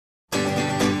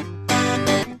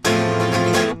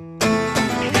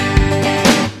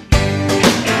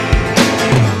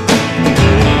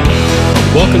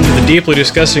Deeply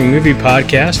Discussing Movie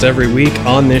podcast. Every week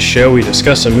on this show, we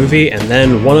discuss a movie, and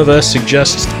then one of us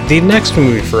suggests the next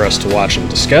movie for us to watch and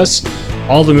discuss.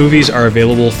 All the movies are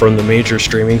available from the major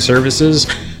streaming services,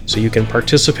 so you can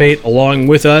participate along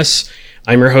with us.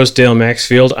 I'm your host, Dale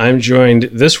Maxfield. I'm joined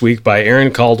this week by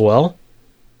Aaron Caldwell.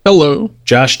 Hello.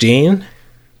 Josh Dean.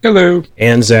 Hello.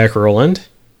 And Zach Rowland.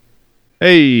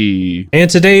 Hey. And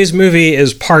today's movie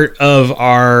is part of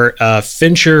our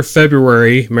Fincher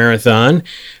February marathon.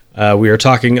 We are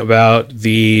talking about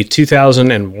the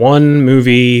 2001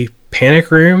 movie Panic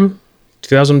Room.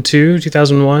 2002?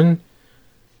 2001?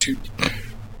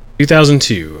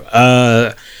 2002.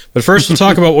 But first we'll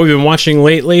talk about what we've been watching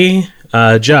lately.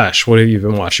 Josh, what have you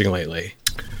been watching lately?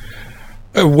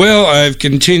 Well, I've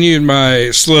continued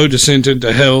my slow descent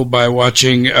into hell by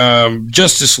watching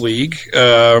Justice League.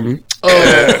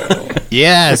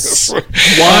 Yes.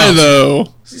 Why though?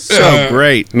 So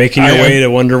great. Making your way to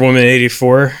Wonder Woman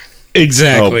 84.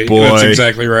 Exactly. Oh, boy. That's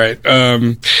exactly right.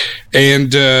 And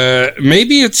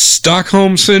maybe it's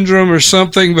Stockholm Syndrome or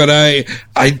something, but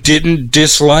I didn't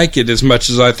dislike it as much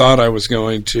as I thought I was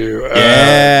going to.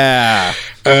 Yeah.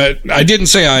 I didn't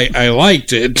say I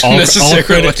liked it All necessarily.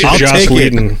 credit to I'll Joss take it.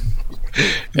 Whedon.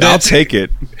 I'll take it.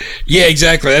 Yeah,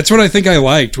 exactly. That's what I think I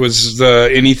liked was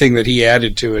anything that he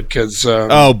added to it. Because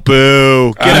Oh,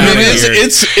 boo. Get I out mean, of here.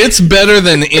 it's better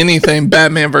than anything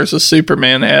Batman versus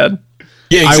Superman had.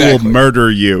 yeah, I exactly. will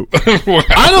murder you.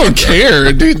 I don't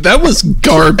care, dude. That was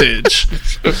garbage.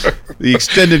 The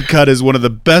extended cut is one of the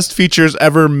best features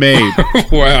ever made.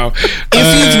 Wow.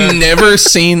 If you've never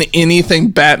seen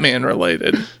anything Batman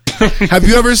related, Have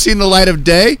you ever seen The Light of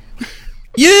Day?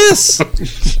 yes.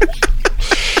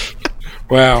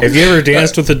 Wow. Have you ever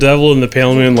danced with the devil in the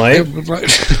pale moonlight?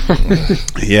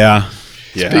 Yeah.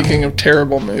 Speaking of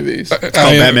terrible movies,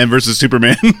 Batman versus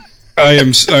Superman.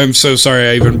 I'm so sorry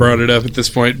I even brought it up at this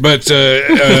point. But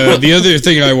the other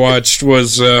thing I watched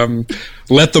was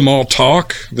Let Them All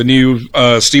Talk, the new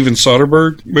Steven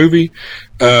Soderbergh movie,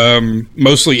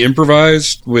 mostly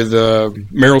improvised with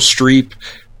Meryl Streep,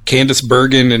 Candice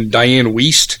Bergen, and Diane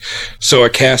Wiest. So a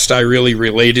cast I really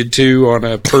related to on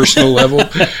a personal level.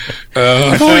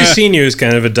 I've always seen you as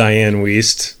kind of a Diane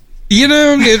Wiest. You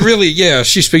know, it really, yeah,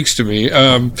 she speaks to me.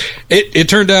 It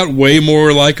turned out way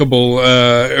more likable,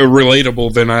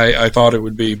 relatable than I thought it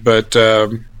would be. But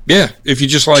yeah, if you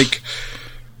just like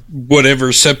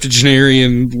whatever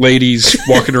septuagenarian ladies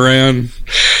walking around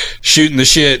shooting the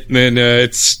shit, then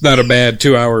it's not a bad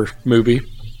 2-hour movie.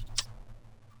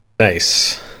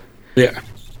 Nice. Yeah.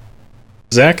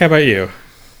 Zach, how about you?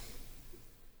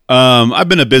 I've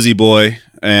been a busy boy,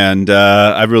 and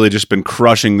I've really just been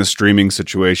crushing the streaming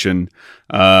situation.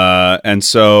 And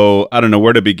so I don't know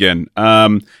where to begin.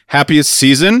 Happiest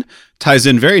Season ties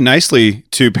in very nicely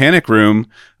to Panic Room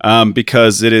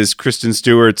because it is Kristen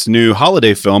Stewart's new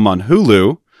holiday film on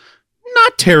Hulu.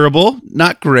 Not terrible,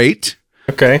 not great.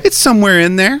 Okay. It's somewhere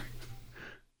in there.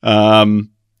 I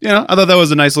thought that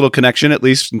was a nice little connection, at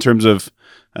least in terms of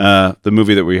the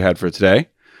movie that we had for today.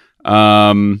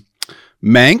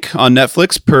 Mank on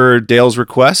Netflix per Dale's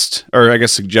request, or I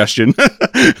guess suggestion,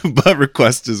 but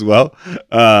request as well.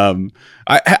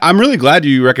 I'm really glad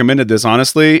you recommended this.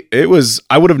 Honestly,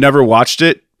 I would have never watched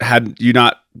it had you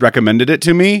not recommended it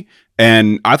to me,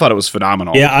 and I thought it was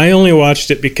phenomenal. Yeah, I only watched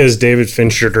it because David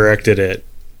Fincher directed it.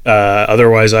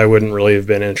 Otherwise, I wouldn't really have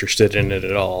been interested in it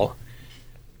at all.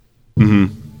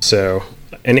 Mm-hmm. So,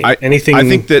 anything? I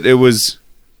think that it was.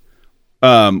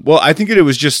 I think that it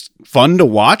was just fun to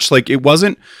watch. Like, it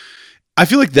wasn't. I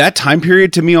feel like that time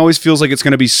period to me always feels like it's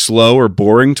going to be slow or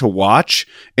boring to watch,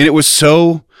 and it was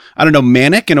so, I don't know,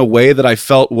 manic in a way that I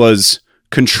felt was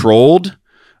controlled.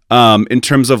 In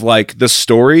terms of like the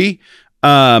story,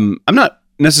 I'm not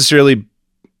necessarily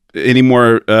any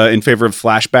more in favor of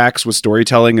flashbacks with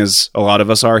storytelling as a lot of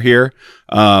us are here.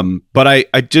 But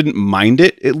I didn't mind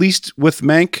it, at least with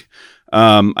Mank.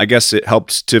 I guess it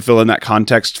helped to fill in that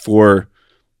context for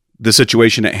the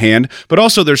situation at hand, but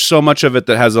also there's so much of it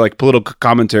that has like political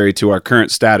commentary to our current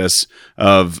status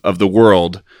of the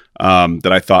world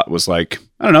that I thought was like,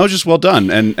 I don't know, just well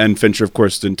done. And Fincher, of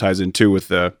course, then ties in too with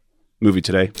the movie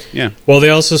today. Yeah. Well, they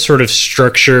also sort of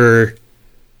structure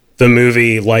the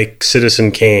movie like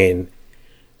Citizen Kane,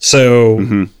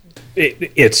 so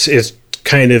it's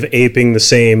kind of aping the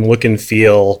same look and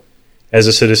feel as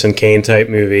a Citizen Kane type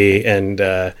movie, and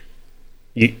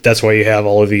that's why you have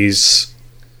all those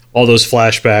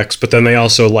flashbacks. But then they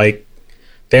also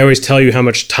they always tell you how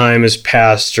much time has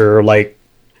passed, or like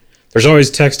there's always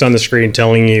text on the screen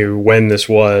telling you when this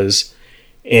was,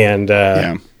 and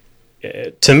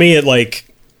to me it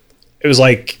was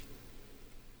like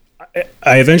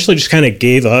I eventually just kind of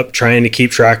gave up trying to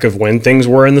keep track of when things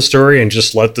were in the story and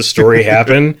just let the story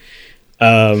happen.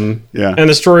 And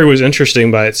the story was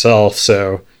interesting by itself,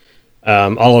 so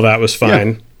all of that was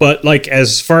fine. Yeah. But like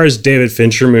as far as David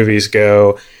Fincher movies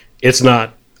go, it's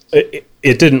not. It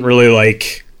didn't really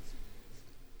like.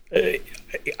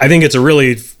 I think it's a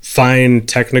really fine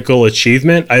technical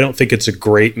achievement. I don't think it's a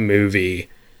great movie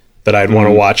that I'd want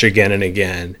to watch again and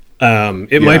again.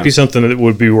 It might be something that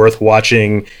would be worth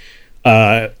watching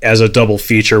as a double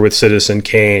feature with Citizen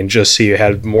Kane, just so you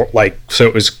had more so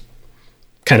it was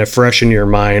kind of fresh in your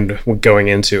mind going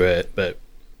into it. But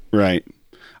right.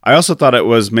 I also thought it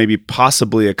was maybe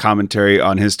possibly a commentary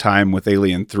on his time with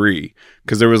Alien 3,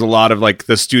 because there was a lot of like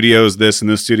the studio's this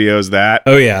and the studio's that.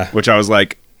 Oh yeah. Which I was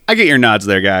like, I get your nods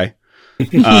there, guy.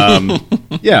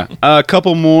 Yeah. A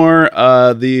couple more.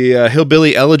 The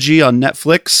Hillbilly Elegy on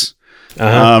Netflix.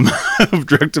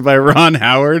 Directed by Ron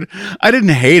Howard. I didn't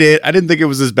hate it. I didn't think it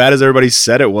was as bad as everybody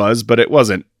said it was, but it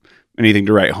wasn't anything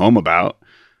to write home about.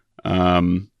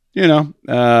 The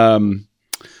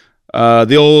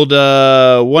old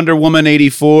Wonder Woman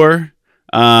 84.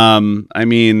 I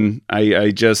mean,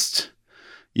 I just,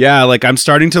 like I'm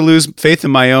starting to lose faith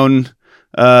in my own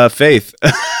faith.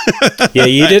 Yeah,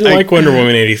 you didn't like Wonder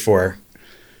Woman 84.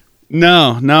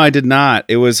 No, I did not.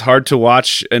 It was hard to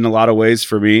watch in a lot of ways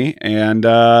for me. And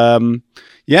I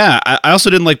also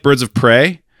didn't like Birds of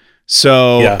Prey.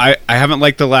 So I haven't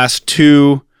liked the last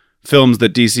two films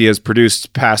that DC has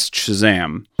produced past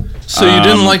Shazam. So you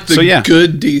didn't like the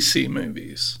good DC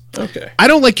movies. Okay. I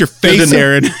don't like your face,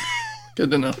 Aaron.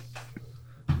 Good to know.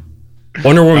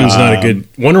 Wonder Woman's not a good...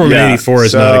 Wonder Woman 84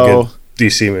 is not a good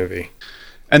DC movie.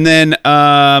 And then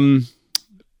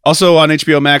also on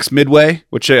HBO Max, Midway,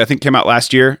 which I think came out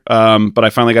last year, but I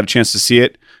finally got a chance to see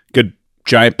it. Good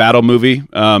giant battle movie.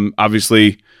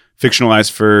 Obviously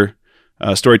fictionalized for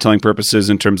storytelling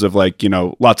purposes in terms of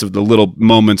lots of the little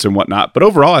moments and whatnot. But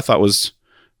overall, I thought was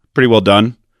pretty well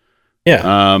done.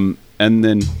 Yeah. And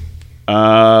then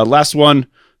last one,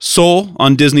 Soul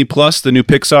on Disney Plus, the new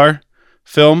Pixar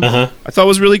film. I thought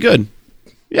was really good.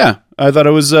 Yeah, I thought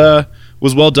it was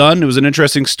well done. It was an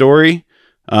interesting story.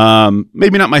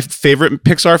 Maybe not my favorite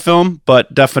Pixar film,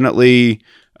 but definitely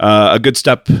a good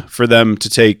step for them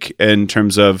to take in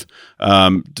terms of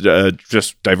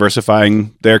just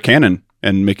diversifying their canon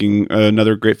and making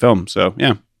another great film. So,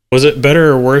 yeah. Was it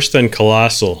better or worse than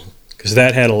Colossal? Because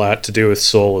that had a lot to do with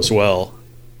Soul as well.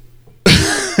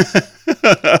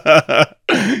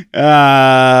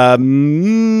 I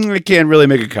can't really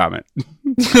make a comment.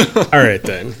 All right,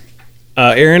 then.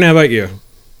 Aaron, how about you?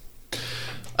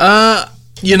 I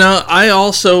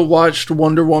also watched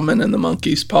Wonder Woman and the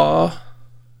Monkey's Paw.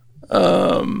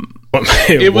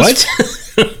 What?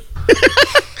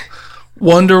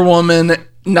 Wonder Woman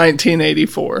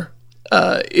 1984.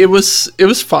 It was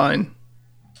fine.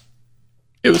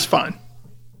 It was fine.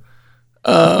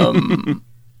 That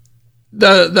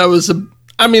was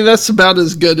that's about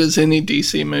as good as any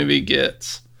DC movie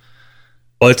gets.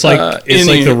 Well, it's like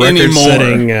the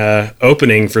record-setting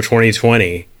opening for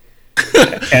 2020.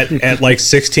 at like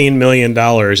 $16 million,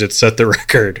 it set the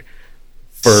record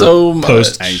for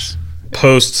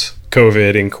post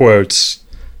COVID in quotes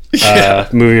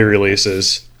movie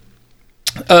releases.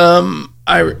 I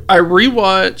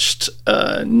rewatched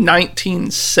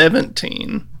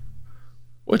 1917,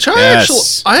 which I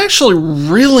actually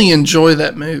really enjoy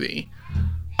that movie.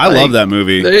 I love that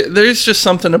movie. There's just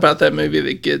something about that movie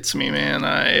that gets me, man.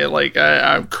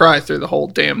 I cry through the whole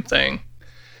damn thing.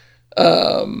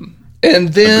 And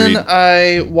then Agreed.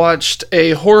 I watched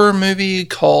a horror movie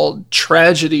called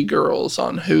Tragedy Girls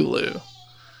on Hulu.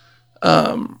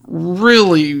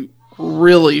 Really,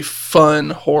 really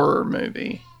fun horror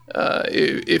movie.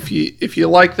 If you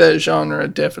like that genre,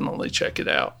 definitely check it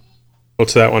out.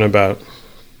 What's that one about?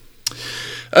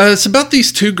 It's about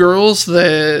these two girls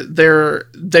that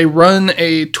they run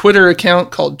a Twitter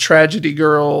account called Tragedy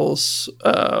Girls,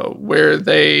 where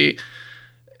they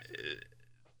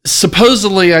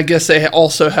supposedly, I guess they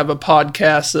also have a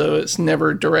podcast, so it's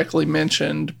never directly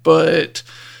mentioned, but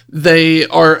they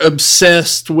are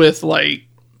obsessed with like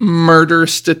murder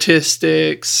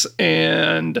statistics,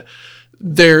 and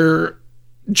they're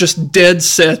just dead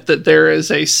set that there is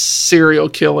a serial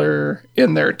killer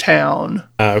in their town.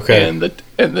 Okay. And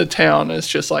the town is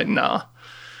just like, nah.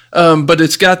 But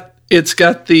it's got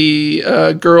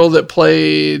the girl that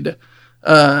played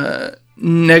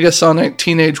Negasonic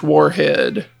Teenage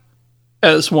Warhead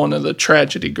as one of the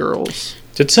Tragedy Girls.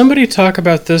 Did somebody talk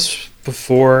about this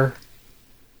before?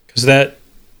 Because that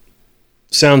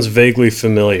sounds vaguely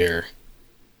familiar.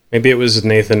 Maybe it was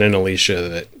Nathan and Alicia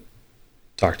that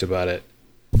talked about it.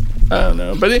 I don't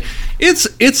know, but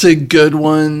it's a good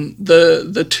one.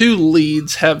 The two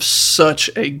leads have such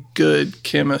a good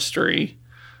chemistry.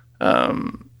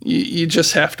 You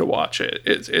just have to watch it.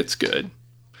 It's good,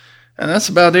 and that's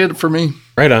about it for me.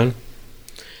 Right on.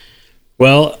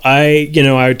 Well,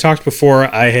 I talked before.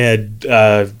 I had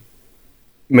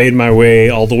made my way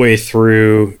all the way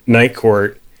through Night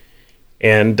Court,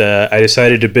 and I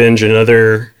decided to binge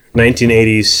another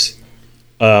 1980s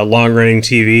long-running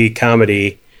TV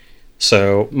comedy.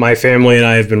 So my family and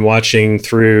I have been watching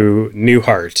through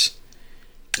Newhart,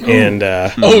 and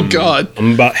oh God,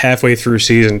 I'm about halfway through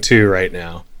season 2 right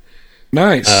now.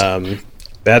 Nice. I think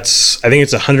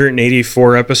it's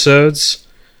 184 episodes,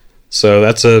 so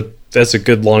that's a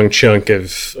good long chunk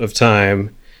of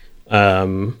time.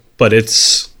 But it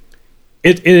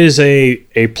is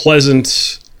a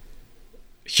pleasant,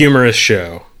 humorous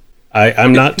show.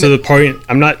 I'm not to the point.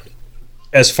 I'm not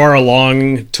as far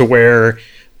along to where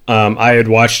I had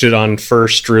watched it on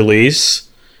first release.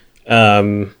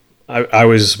 I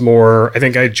was more. I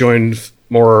think I joined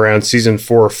more around season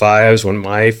 4 or 5 when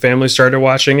my family started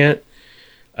watching it.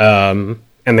 And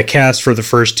the cast for the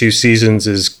first 2 seasons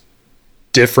is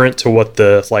different to what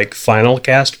the final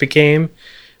cast became.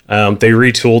 They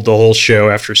retooled the whole show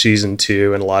after season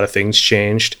 2, and a lot of things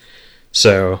changed.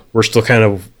 So we're still kind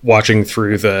of watching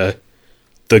through the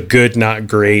good, not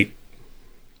great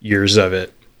years of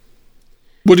it.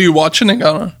 What are you watching it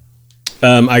on?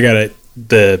 I got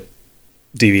the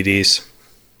DVDs.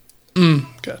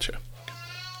 Gotcha.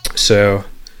 So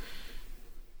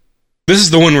this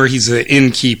is the one where he's the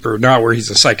innkeeper, not where he's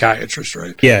a psychiatrist,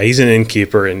 right? yeah, he's an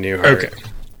innkeeper in Newhart. Okay.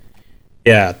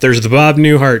 Yeah, there's the Bob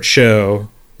Newhart show,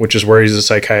 which is where he's a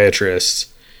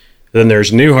psychiatrist. Then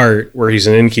there's Newhart, where he's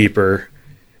an innkeeper.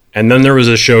 And then there was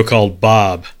a show called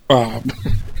Bob. Bob.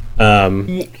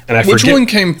 And I Which forget, one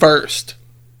came first?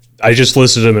 I just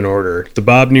listed them in order. The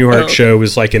Bob Newhart show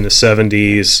was in the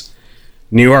 70s.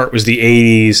 Newhart was the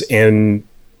 80s, and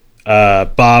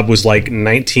Bob was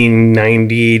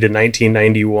 1990 to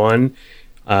 1991.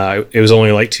 It was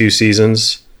only 2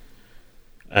 seasons.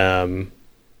 They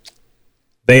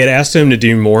had asked him to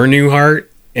do more Newhart,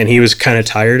 and he was kind of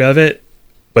tired of it,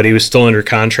 but he was still under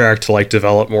contract to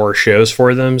develop more shows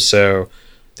for them. So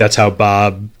that's how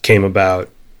Bob came about.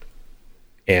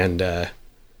 And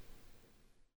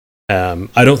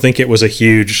I don't think it was a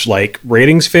huge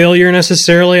ratings failure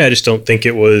necessarily. I just don't think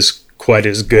it was quite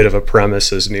as good of a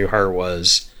premise as Newhart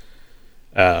was.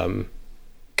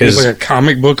 He's a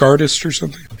comic book artist or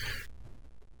something.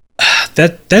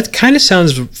 That kind of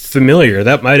sounds familiar.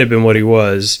 That might have been what he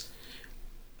was.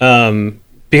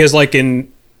 Because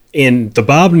in the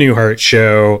Bob Newhart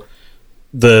show,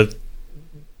 the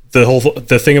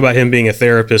thing about him being a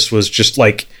therapist was just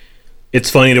it's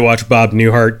funny to watch Bob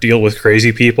Newhart deal with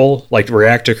crazy people,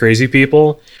 react to crazy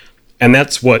people. And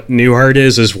that's what Newhart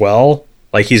is as well.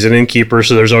 He's an innkeeper,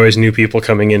 so there's always new people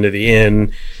coming into the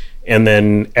inn. And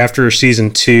then after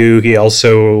season 2, he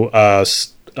also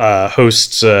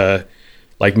hosts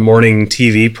morning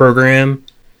TV program.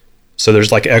 So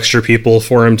there's extra people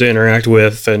for him to interact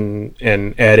with and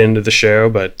add into the show,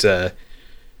 but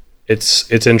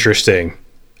it's interesting.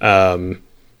 And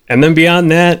then beyond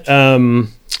that,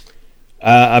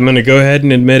 I'm going to go ahead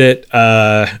and admit it.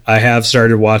 I have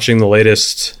started watching the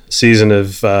latest season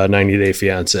of 90 Day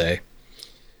Fiancé.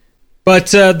 But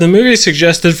the movie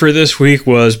suggested for this week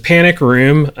was Panic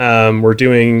Room. We're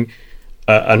doing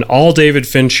an all David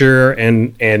Fincher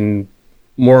and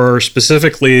more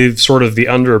specifically sort of the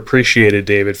underappreciated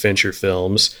David Fincher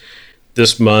films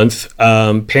this month.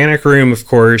 Panic Room, of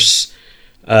course,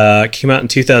 came out in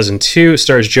 2002. It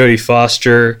stars Jodie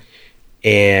Foster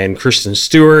and Kristen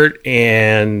Stewart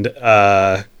and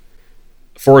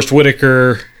Forrest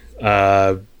Whitaker,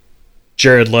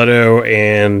 Jared Leto,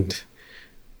 and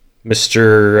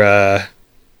Mr.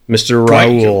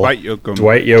 Raoul,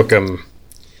 Dwight Yoakam.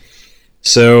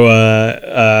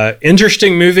 So,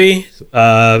 interesting movie,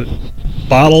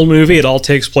 bottle movie. It all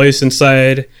takes place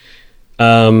inside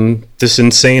this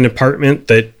insane apartment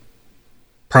that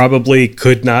probably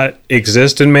could not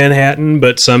exist in Manhattan,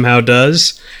 but somehow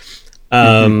does.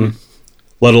 Let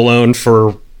alone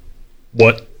for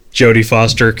what Jodie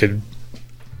Foster could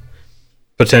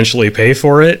potentially pay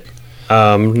for it.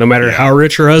 No matter how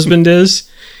rich her husband is,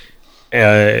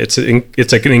 it's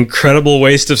an incredible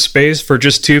waste of space for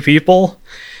just 2 people.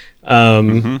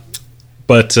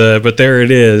 But there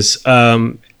it is.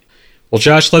 Well,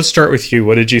 Josh, let's start with you.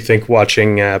 What did you think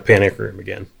watching Panic Room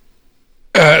again?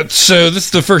 So this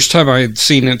is the first time I had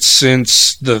seen it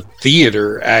since the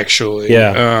theater, actually.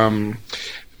 Yeah.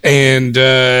 And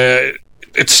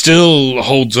it still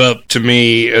holds up to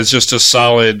me as just a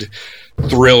solid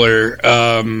thriller.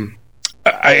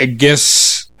 I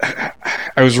guess I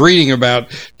was reading about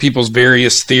people's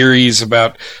various theories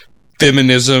about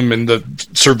feminism and the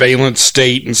surveillance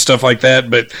state and stuff like that,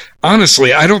 but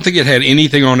honestly, I don't think it had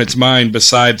anything on its mind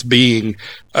besides being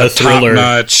a thriller.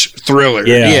 top-notch thriller.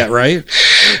 Yeah, right?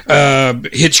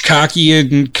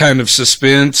 Hitchcockian kind of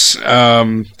suspense.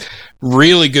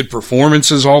 Really good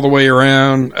performances all the way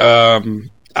around.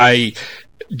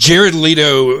 Jared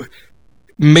Leto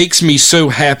makes me so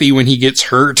happy when he gets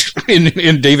hurt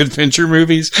in David Fincher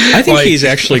movies. I think he's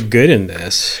actually good in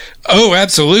this. Oh,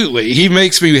 absolutely. He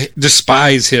makes me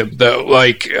despise him, though.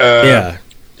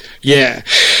 Yeah.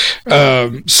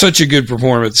 Such a good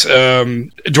performance.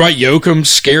 Dwight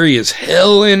Yoakam's scary as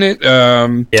hell in it.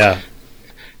 Yeah.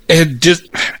 And just...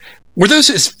 Were those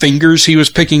his fingers he was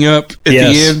picking up at the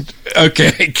end?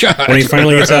 Okay, God. When he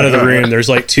finally gets out of the room, there's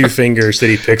like 2 fingers that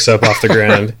he picks up off the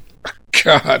ground.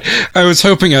 God, I was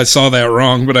hoping I saw that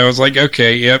wrong, but I was like,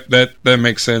 okay, yep, that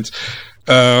makes sense.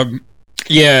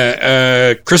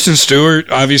 Kristen Stewart,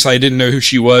 obviously I didn't know who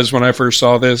she was when I first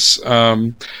saw this.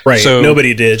 Right, so,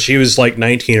 nobody did. She was like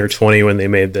 19 or 20 when they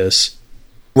made this.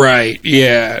 Right,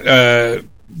 yeah.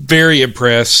 Very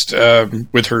impressed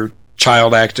with her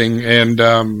child acting, and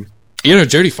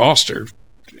Jodie Foster.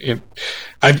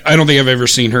 I don't think I've ever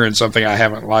seen her in something I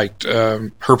haven't liked. Her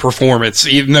performance,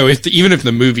 even if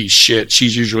the movie's shit,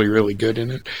 she's usually really good in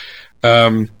it.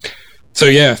 So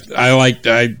yeah,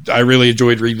 I really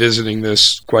enjoyed revisiting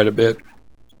this quite a bit.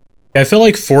 I feel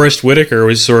like Forrest Whitaker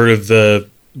was sort of the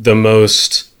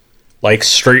most like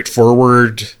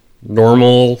straightforward,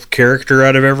 normal character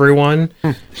out of everyone,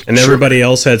 and everybody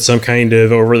else had some kind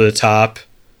of over the top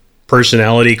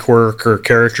personality quirk or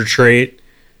character trait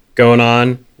going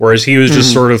on, whereas he was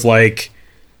just sort of like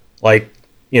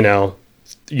you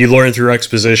learn through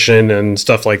exposition and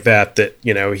stuff like that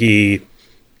he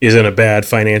is in a bad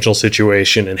financial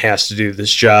situation and has to do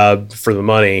this job for the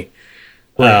money.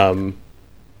 Right.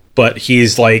 But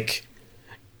he's like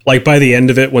by the end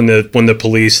of it, when the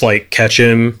police like catch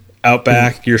him out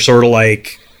back, you're sort of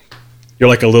like, you're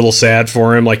like a little sad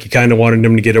for him. Like you kind of wanted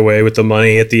him to get away with the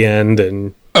money at the end.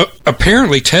 And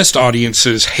apparently test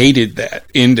audiences hated that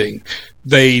ending.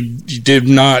 They did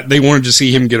not. They wanted to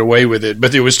see him get away with it,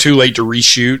 but it was too late to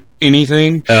reshoot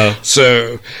anything. Oh.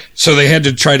 So they had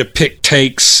to try to pick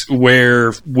takes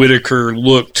where Whitaker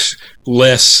looked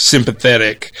less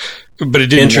sympathetic, but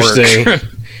it didn't work.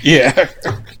 Yeah.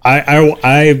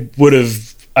 I would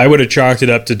have chalked it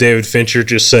up to David Fincher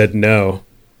just said no.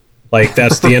 Like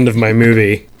that's the end of my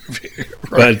movie.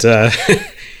 Right. But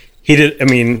he did. I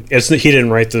mean, he didn't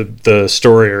write the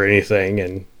story or anything,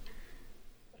 and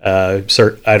I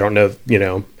don't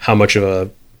know, how much of a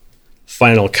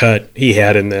final cut he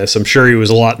had in this. I'm sure he was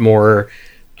a lot more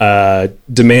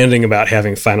demanding about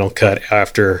having final cut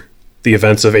after the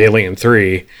events of Alien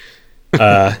 3.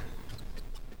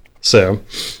 So,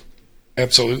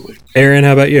 absolutely. Aaron,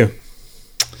 how about you?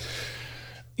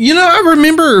 I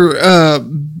remember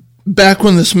back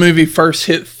when this movie first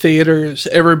hit theaters,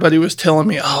 everybody was telling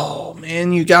me, oh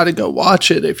man, you got to go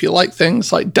watch it if you like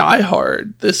things like Die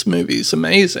Hard. This movie's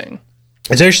amazing.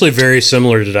 It's actually very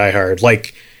similar to Die Hard,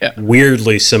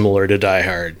 weirdly similar to Die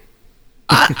Hard.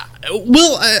 I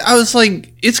was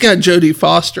like, it's got Jodie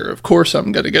Foster. Of course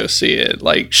I'm going to go see it.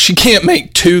 Like, she can't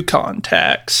make 2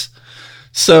 contacts.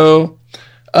 So,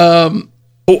 whoa.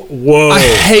 I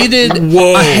hated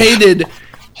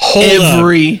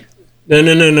every...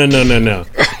 No.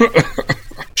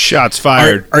 Shots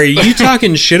fired. Are you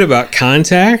talking shit about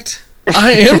Contact?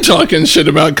 I am talking shit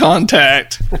about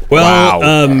Contact. Well,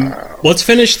 wow. Let's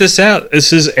finish this out.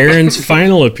 This is Aaron's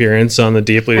final appearance on the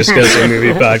Deeply Discussing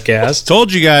Movie Podcast.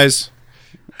 Told you guys.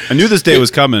 I knew this day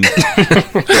was coming.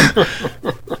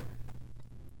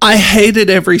 I hated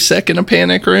every second of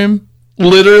Panic Room.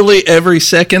 Literally every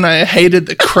second. I hated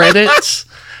the credits.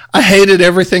 I hated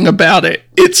everything about it.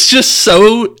 It's just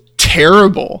so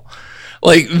terrible.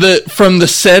 Like from the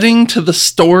setting to the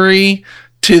story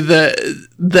to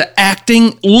the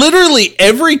acting, literally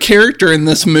every character in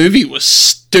this movie was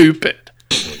stupid,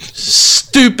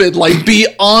 like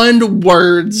beyond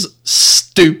words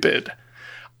stupid.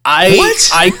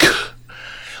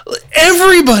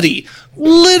 Everybody,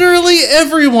 literally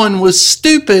everyone was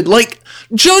stupid. Like,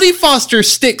 Jodie Foster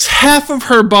sticks half of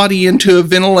her body into a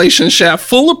ventilation shaft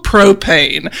full of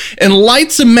propane and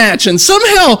lights a match, and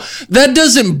somehow that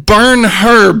doesn't burn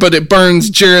her, but it burns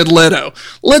Jared Leto.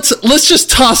 Let's just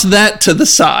toss that to the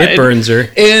side. It burns her.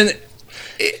 And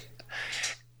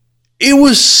it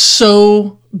was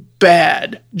so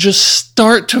bad, just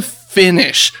start to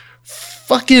finish.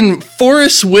 fucking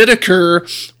Forrest Whitaker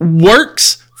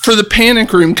works for the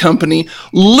Panic Room Company,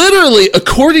 literally,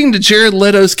 according to Jared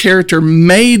Leto's character,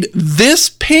 made this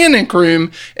Panic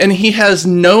Room, and he has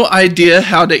no idea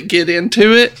how to get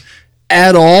into it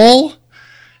at all.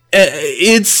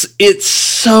 It's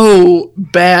so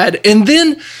bad. And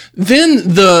then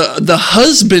the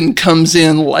husband comes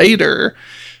in later,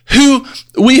 who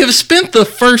we have spent the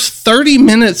first 30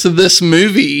 minutes of this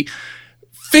movie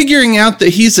figuring out that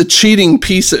he's a cheating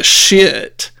piece of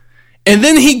shit. And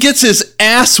then he gets his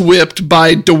ass whipped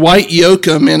by Dwight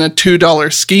Yoakam in a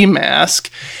 $2 ski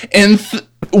mask. And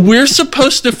we're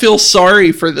supposed to feel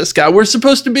sorry for this guy. We're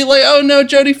supposed to be like, oh no,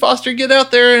 Jodie Foster, get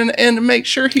out there and make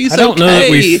sure he's okay. I don't know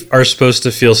that we are supposed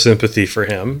to feel sympathy for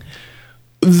him.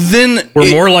 Then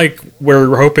we're more like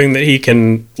we're hoping that he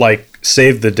can like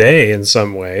save the day in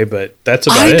some way, but that's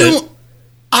about it.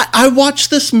 I watched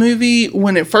this movie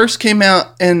when it first came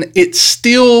out, and it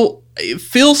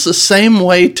feels the same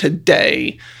way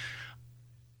today.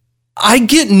 I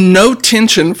get no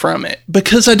tension from it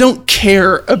because I don't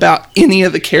care about any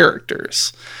of the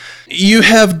characters. You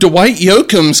have Dwight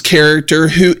Yoakam's character,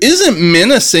 who isn't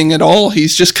menacing at all.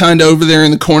 He's just kind of over there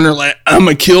in the corner like, I'm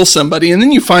going to kill somebody. And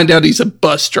then you find out he's a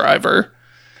bus driver.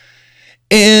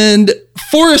 And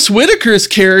Forrest Whitaker's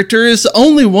character is the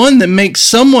only one that makes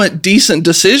somewhat decent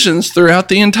decisions throughout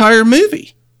the entire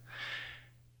movie.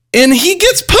 And he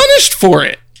gets punished for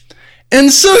it.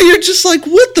 And so you're just like,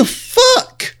 what the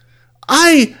fuck?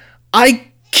 I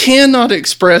cannot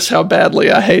express how badly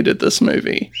I hated this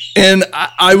movie. And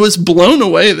I was blown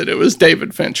away that it was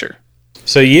David Fincher.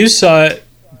 So you saw it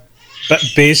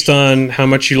based on how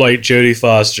much you like Jodie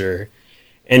Foster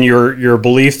and your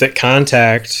belief that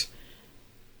Contact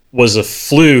was a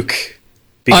fluke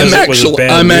because it was a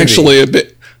bad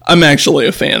movie. I'm actually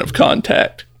a fan of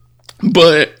Contact.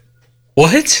 But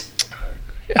what?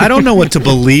 I don't know what to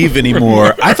believe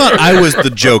anymore. I thought I was the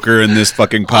Joker in this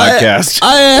fucking podcast.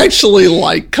 I actually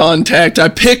like Contact. I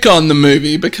pick on the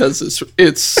movie because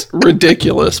it's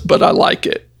ridiculous, but I like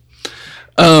it.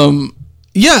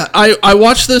 Yeah, I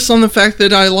watched this on the fact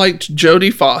that I liked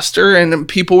Jodie Foster, and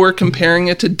people were comparing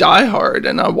it to Die Hard,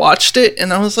 and I watched it,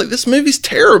 and I was like, this movie's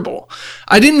terrible.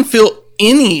 I didn't feel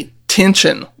any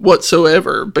tension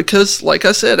whatsoever because, like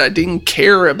I said, I didn't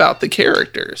care about the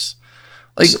characters.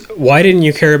 Like, why didn't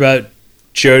you care about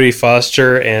Jodie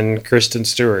Foster and Kristen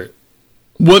Stewart?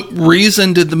 What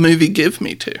reason did the movie give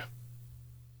me to?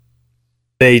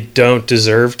 They don't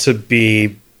deserve to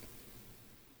be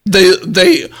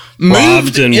They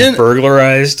robbed and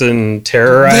burglarized and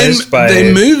terrorized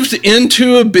They moved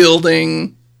into a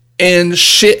building and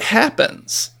shit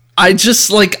happens. I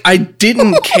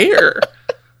didn't care.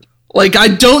 Like, I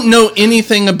don't know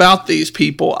anything about these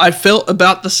people. I felt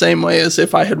about the same way as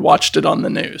if I had watched it on the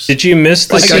news. Did you miss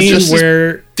the scene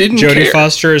where Jodie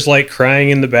Foster is like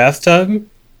crying in the bathtub?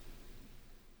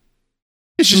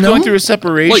 She's going through a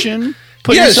separation.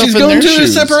 She's going through a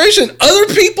separation.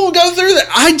 Other people go through that.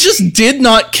 I just did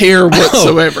not care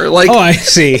whatsoever. I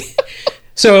see.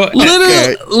 So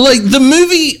literally, like the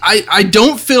movie, I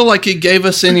don't feel like it gave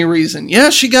us any reason. Yeah,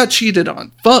 she got cheated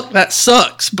on. Fuck, that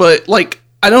sucks. But like,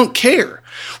 I don't care.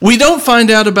 We don't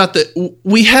find out about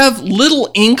we have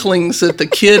little inklings that the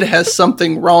kid has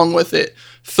something wrong with it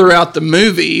throughout the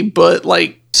movie, but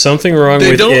like something wrong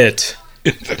with it.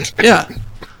 Yeah.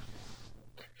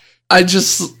 I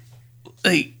just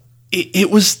like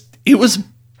it was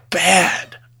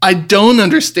bad. I don't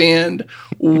understand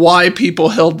why people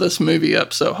held this movie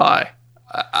up so high.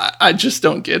 I just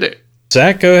don't get it.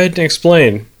 Zach, go ahead and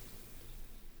explain.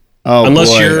 Oh,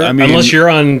 unless you're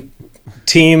on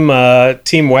Team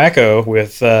Wacko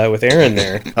with Aaron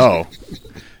there. Oh,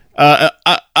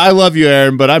 I love you,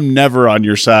 Aaron, but I'm never on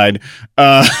your side.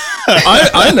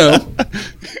 I know.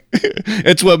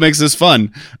 It's what makes this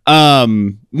fun.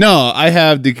 No, I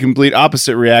have the complete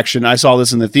opposite reaction. I saw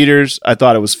this in the theaters. I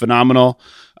thought it was phenomenal.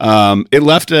 It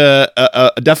left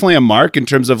definitely a mark in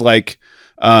terms of like,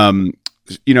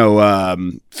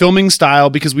 filming style,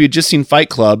 because we had just seen Fight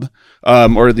Club,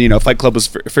 Fight Club was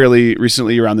fairly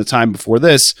recently around the time before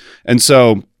this. And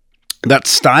so that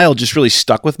style just really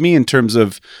stuck with me in terms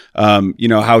of,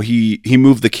 how he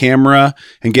moved the camera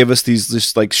and gave us these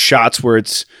just like shots where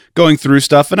it's going through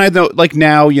stuff. And I know like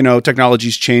now,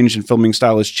 technology's changed and filming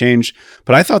style has changed,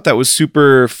 but I thought that was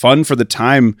super fun for the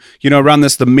time, around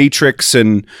The Matrix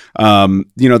and,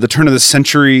 the turn of the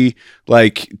century,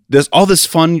 like there's all this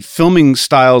fun filming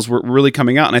styles were really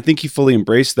coming out. And I think he fully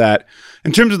embraced that.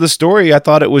 In terms of the story, I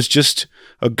thought it was just,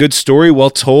 a good story, well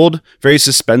told, very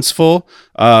suspenseful.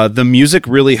 The music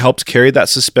really helped carry that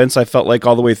suspense, I felt like,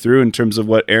 all the way through in terms of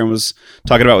what Aaron was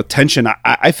talking about with tension.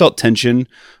 I felt tension.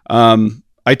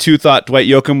 I too thought Dwight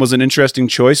Yoakam was an interesting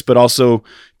choice, but also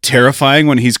terrifying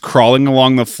when he's crawling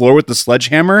along the floor with the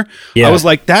sledgehammer. Yeah. I was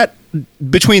like, that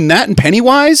between that and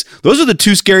Pennywise, those are the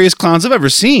two scariest clowns I've ever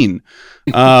seen.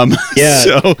 Yeah,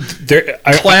 so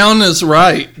clown is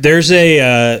right. There's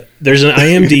an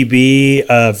IMDb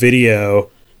video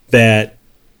that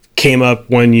came up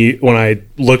when I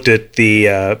looked at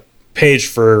the page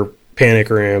for Panic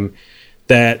Room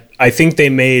that I think they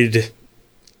made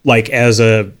like as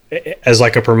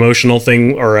like a promotional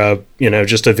thing or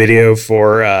just a video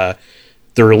for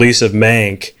the release of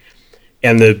Mank,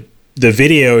 and the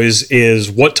video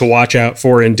is what to watch out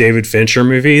for in David Fincher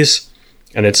movies.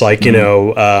 And it's like,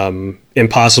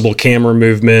 impossible camera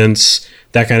movements,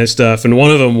 that kind of stuff. And one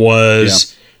of them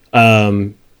was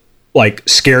like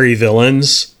scary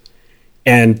villains.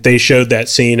 And they showed that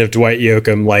scene of Dwight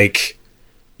Yoakam, like,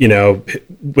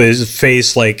 with his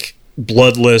face like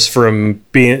bloodless from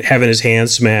having his hand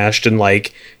smashed. And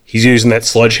like, he's using that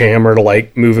sledgehammer to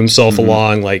like move himself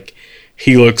along. Like,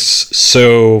 he looks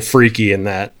so freaky in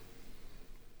that.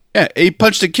 Yeah, he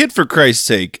punched a kid, for Christ's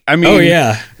sake. I mean, oh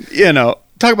yeah,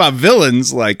 talk about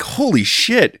villains, like, holy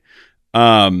shit.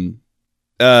 And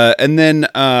then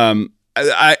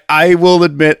I will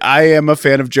admit I am a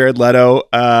fan of Jared Leto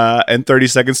and 30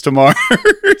 Seconds to Mars.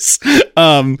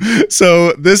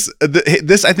 So this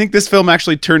I think this film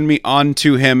actually turned me on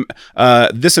to him.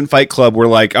 This and Fight Club were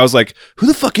like, I was like, who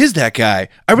the fuck is that guy?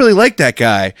 I really like that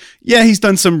guy. Yeah, he's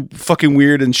done some fucking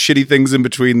weird and shitty things in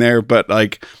between there, but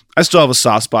like, I still have a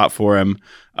soft spot for him.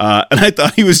 And I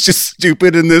thought he was just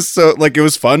stupid in this. So like, it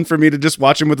was fun for me to just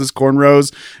watch him with his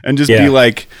cornrows and just be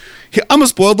like, I'm a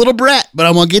spoiled little brat, but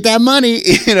I'm going to get that money.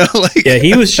 Like, yeah,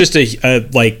 he was just a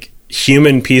like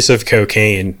human piece of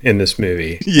cocaine in this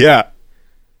movie. Yeah.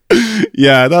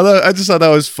 Yeah. I just thought that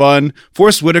was fun.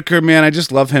 Forrest Whitaker, man, I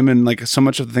just love him and like so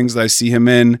much of the things that I see him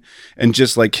in, and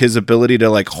just like his ability to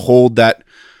like hold that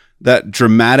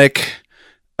dramatic,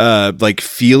 like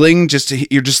feeling,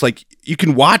 you're just like, you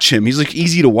can watch him. He's like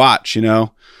easy to watch,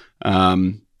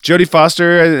 Jodie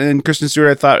Foster and Kristen Stewart,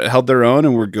 I thought, held their own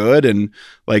and were good. And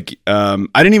like, I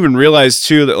didn't even realize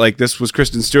too that like this was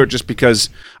Kristen Stewart, just because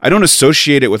I don't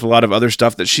associate it with a lot of other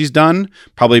stuff that she's done,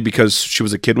 probably because she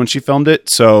was a kid when she filmed it.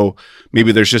 So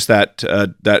maybe there's just that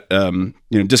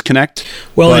disconnect.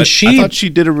 Well, but and I thought she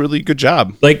did a really good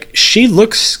job. Like, she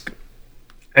looks,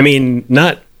 I mean,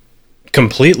 not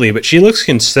completely, but she looks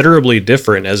considerably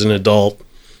different as an adult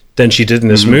than she did in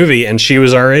this movie. And she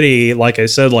was already, like I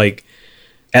said, like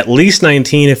at least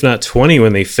 19, if not 20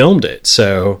 when they filmed it.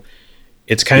 So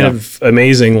it's kind of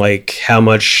amazing, like how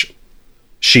much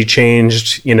she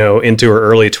changed, into her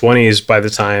early 20s by the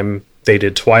time they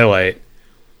did Twilight.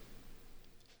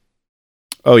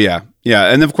 Oh yeah.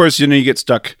 Yeah. And of course, you get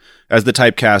stuck as the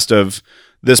typecast of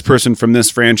this person from this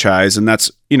franchise. And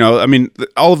that's, I mean,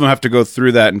 all of them have to go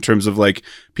through that in terms of like,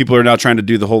 people are now trying to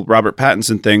do the whole Robert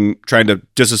Pattinson thing, trying to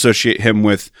disassociate him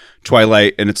with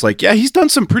Twilight. And it's like, yeah, he's done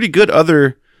some pretty good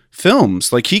other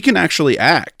films. Like, he can actually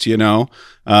act, and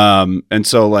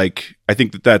so like, I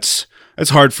think that's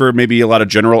hard for maybe a lot of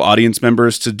general audience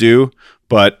members to do,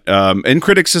 but, and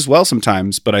critics as well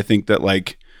sometimes. But I think that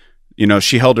like,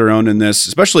 she held her own in this,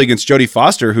 especially against Jodie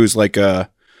Foster, who's like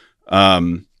a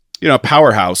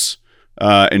powerhouse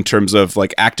in terms of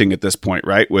like acting at this point,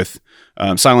 right? With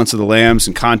Silence of the Lambs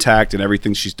and Contact and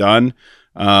everything she's done.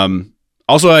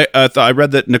 Also, I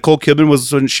read that Nicole Kidman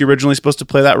was when she originally supposed to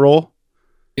play that role.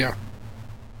 Yeah.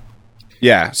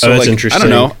 Yeah. So that's like, interesting. I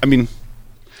don't know. I mean,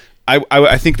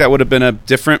 I think that would have been a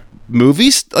different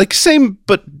movie, like same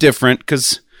but different,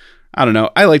 because I don't know.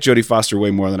 I like Jodie Foster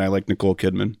way more than I like Nicole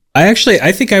Kidman. I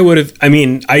think I would have. I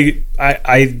mean, I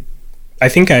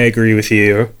think I agree with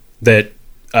you that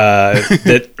I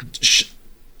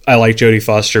like Jodie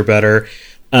Foster better.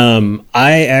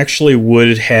 I actually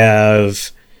would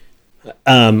have.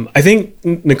 I think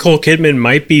Nicole Kidman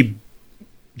might be,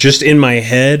 just in my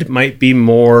head, might be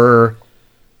more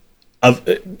of.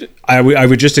 I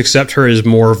would just accept her as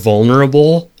more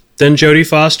vulnerable than Jodie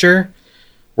Foster.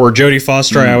 Where Jodie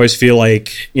Foster, I always feel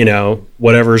like,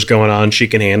 whatever's going on, she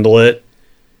can handle it.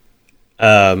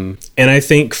 And I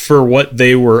think for what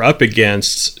they were up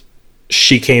against,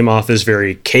 she came off as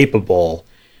very capable.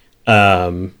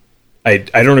 I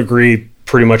don't agree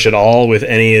pretty much at all with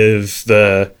any of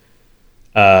the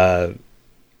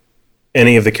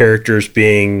characters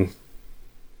being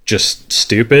just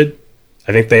stupid.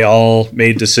 I think they all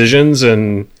made decisions,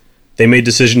 and they made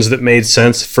decisions that made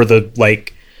sense for the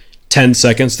 10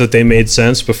 seconds that they made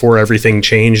sense before everything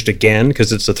changed again,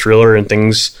 because it's a thriller and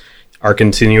things are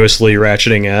continuously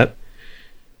ratcheting up.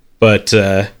 But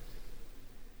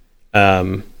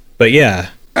yeah.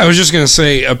 I was just going to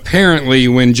say, apparently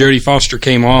when Jodie Foster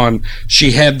came on,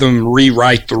 she had them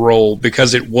rewrite the role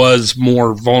because it was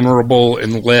more vulnerable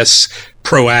and less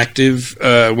proactive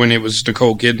when it was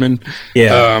Nicole Kidman.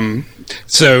 Yeah.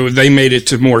 So they made it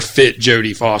to more fit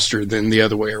Jodie Foster than the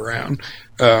other way around,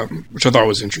 which I thought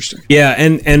was interesting. Yeah,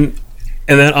 and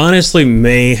that honestly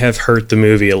may have hurt the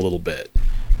movie a little bit,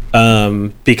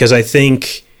 because I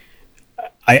think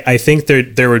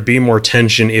there would be more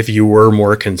tension if you were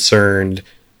more concerned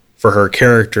for her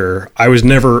character. I was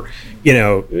never,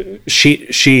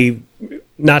 she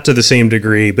not to the same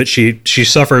degree, but she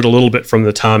suffered a little bit from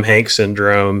the Tom Hanks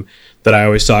syndrome that I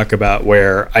always talk about,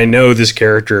 where I know this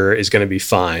character is going to be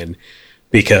fine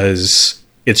because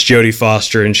it's Jodie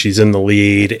Foster and she's in the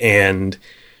lead, and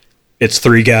it's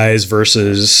three guys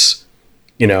versus,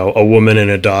 a woman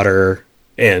and a daughter,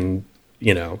 and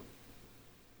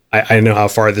I know how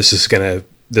far this is gonna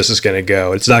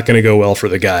go. It's not gonna go well for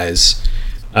the guys.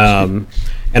 And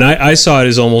I saw it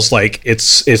as almost like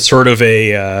it's sort of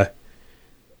a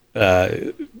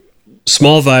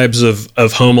small vibes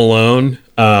of Home Alone.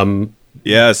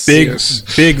 Yes. Big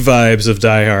vibes of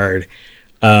Die Hard.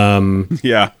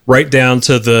 Yeah. Right down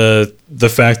to the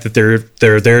fact that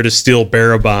they're there to steal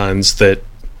bearer bonds that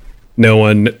no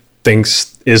one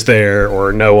thinks is there,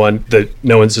 or no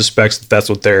one suspects that that's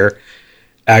what they're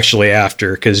actually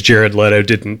after, because Jared Leto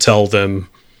didn't tell them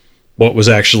what was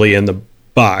actually in the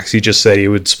box. He just said he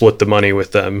would split the money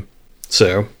with them.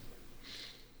 So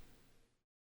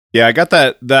yeah, I got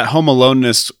that Home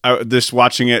Aloneness. Just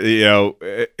watching it,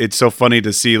 it's so funny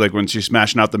to see, like, when she's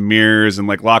smashing out the mirrors and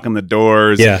like locking the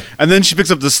doors. Yeah, and then she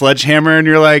picks up the sledgehammer, and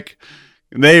you're like,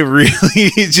 they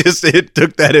really just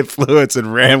took that influence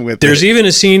and ran with it. There's even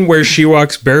a scene where she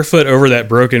walks barefoot over that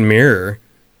broken mirror.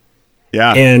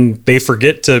 Yeah, and they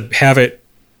forget to have it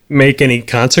make any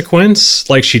consequence.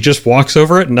 Like, she just walks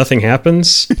over it and nothing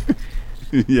happens.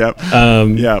 Yep.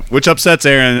 Yeah, which upsets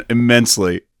Aaron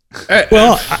immensely.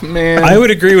 Well, man, I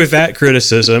would agree with that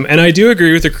criticism, and I do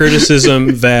agree with the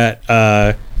criticism that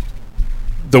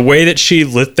the way that she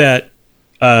lit that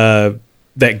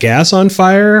gas on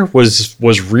fire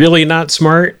was really not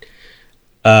smart.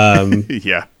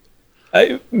 Yeah,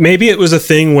 maybe it was a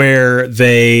thing where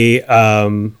they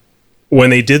when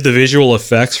they did the visual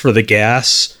effects for the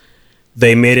gas,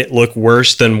 they made it look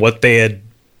worse than what they had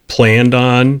planned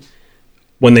on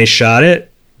when they shot it.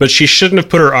 But she shouldn't have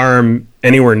put her arm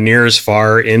anywhere near as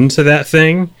far into that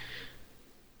thing.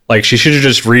 Like, she should have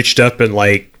just reached up and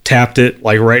like tapped it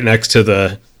like right next to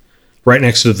the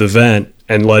vent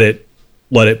and let it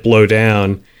blow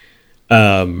down.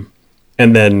 And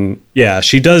then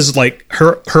she does, like,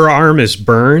 her arm is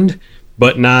burned,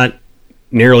 but not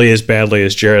nearly as badly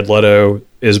as Jared Leto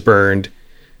is burned.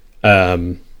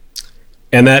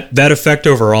 And that effect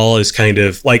overall is kind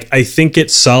of like, I think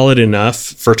it's solid enough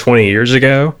for 20 years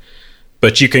ago,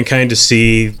 but you can kind of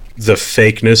see the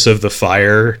fakeness of the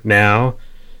fire now,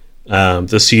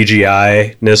 the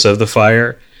CGI-ness of the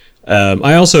fire.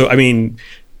 I mean,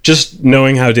 just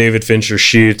knowing how David Fincher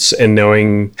shoots and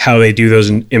knowing how they do those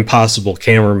impossible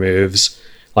camera moves,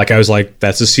 like, I was like,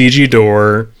 that's a CG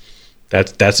door,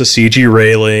 that's a CG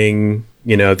railing.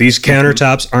 These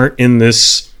countertops aren't in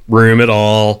this room at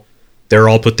all. They're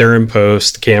all put there in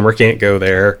post. The camera can't go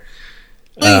there.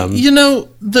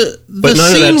 The but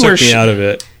none of that took me out of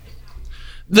it.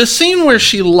 The scene where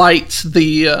she lights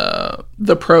the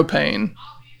propane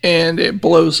and it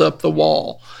blows up the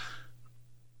wall.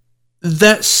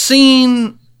 That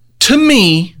scene to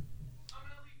me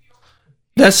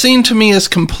is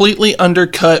completely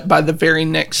undercut by the very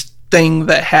next thing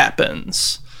that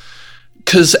happens.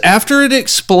 Because after it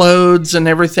explodes and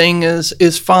everything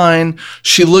is fine,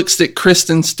 she looks at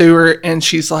Kristen Stewart and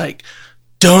she's like,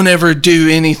 don't ever do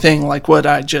anything like what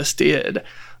I just did.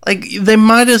 Like, they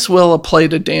might as well have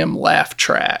played a damn laugh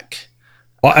track.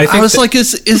 Well, I was like,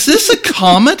 is this a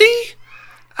comedy?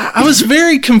 I was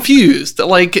very confused.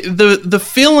 Like, the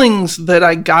feelings that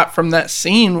I got from that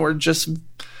scene were just...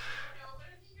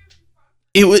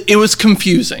 It was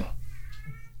confusing.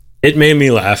 It made me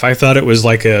laugh. I thought it was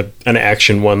like an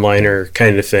action one-liner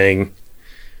kind of thing.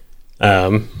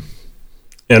 And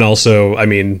also, I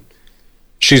mean,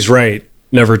 she's right.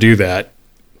 Never do that.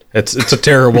 It's a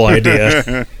terrible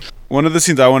idea. One of the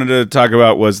scenes I wanted to talk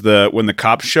about was when the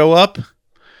cops show up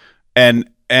and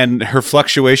her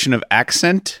fluctuation of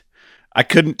accent. I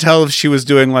couldn't tell if she was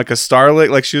doing like a Starlet,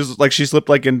 like she slipped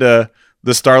like into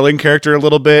the Starling character a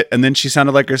little bit, and then she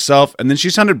sounded like herself, and then she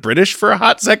sounded British for a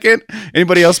hot second.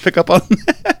 Anybody else pick up on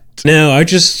that? No, I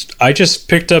just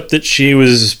picked up that she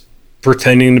was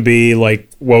pretending to be like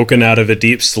woken out of a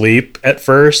deep sleep at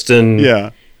first, and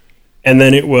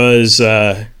then it was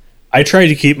I tried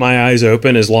to keep my eyes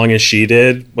open as long as she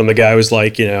did when the guy was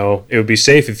like, it would be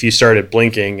safe if you started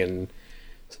blinking and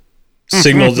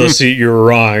signaled us that you were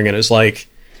wrong, and it's like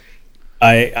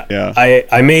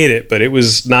I made it, but it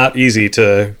was not easy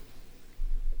to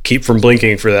keep from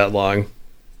blinking for that long.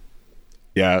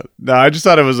 Yeah, no, I just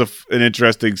thought it was an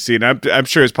interesting scene. I'm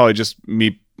sure it's probably just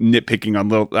me nitpicking on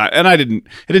little, and it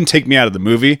didn't take me out of the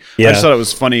movie. I just thought it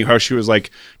was funny how she was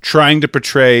like trying to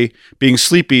portray being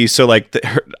sleepy. So like,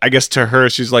 I guess to her,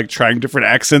 she's like trying different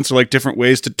accents or like different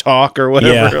ways to talk or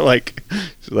whatever. Yeah. Like,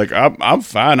 she's like, I'm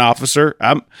fine, officer.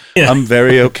 I'm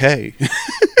very okay.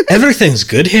 Everything's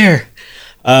good here.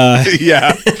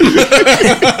 Yeah.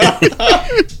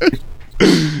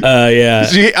 Yeah.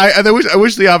 I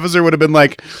wish the officer would have been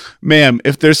like, "Ma'am,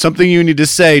 if there's something you need to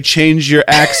say, change your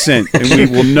accent, and we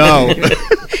will know."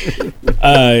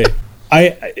 I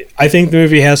think the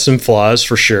movie has some flaws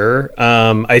for sure.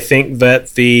 I think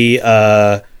that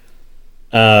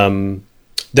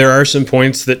there are some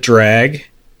points that drag,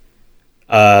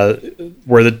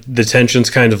 where the tension's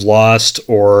kind of lost,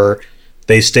 or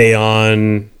they stay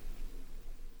on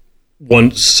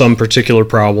some particular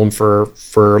problem for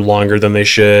longer than they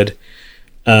should.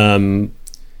 It's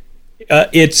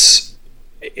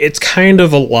kind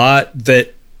of a lot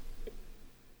that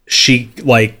she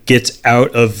like gets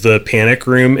out of the panic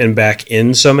room and back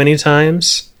in so many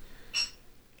times.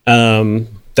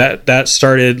 That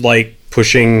started like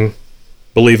pushing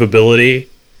believability.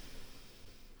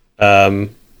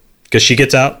 Because she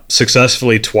gets out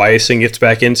successfully twice and gets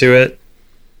back into it.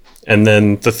 And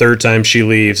then the third time she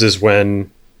leaves is when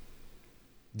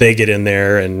they get in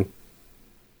there and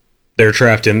they're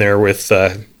trapped in there with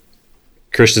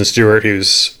Kristen Stewart,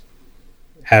 who's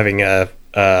having a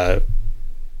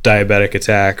diabetic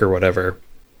attack or whatever.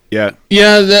 Yeah.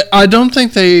 Yeah, I don't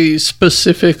think they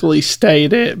specifically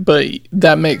state it, but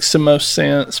that makes the most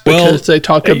sense because they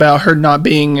talk about her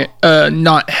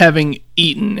not having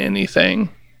eaten anything.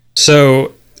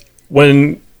 So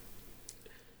when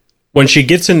she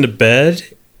gets into bed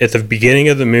at the beginning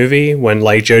of the movie, when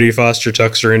like Jodie Foster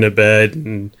tucks her into bed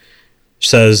and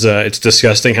says, "It's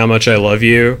disgusting how much I love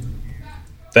you,"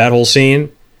 that whole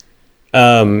scene,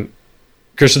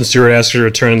 Kristen Stewart asks her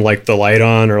to turn like the light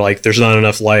on, or like there's not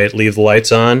enough light, leave the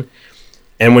lights on.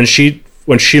 And when she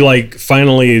like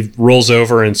finally rolls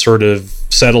over and sort of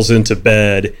settles into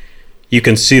bed, you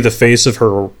can see the face of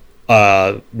her,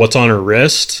 what's on her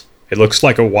wrist. It looks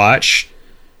like a watch,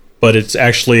 but it's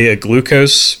actually a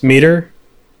glucose meter.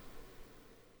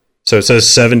 So it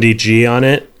says 70G on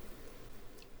it.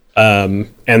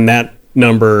 And that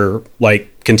number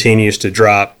like continues to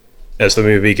drop as the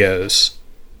movie goes.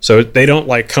 So they don't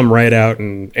like come right out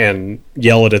and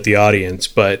yell it at the audience,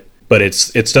 but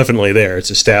it's definitely there.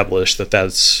 It's established that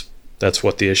that's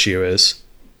what the issue is.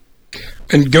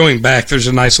 And going back, there's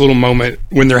a nice little moment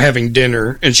when they're having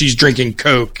dinner and she's drinking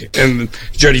Coke, and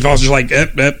Jodie Foster's like,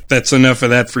 that's enough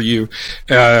of that for you.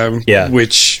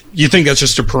 Which you think that's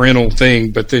just a parental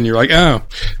thing, but then you're like, oh,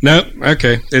 no,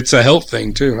 okay. It's a health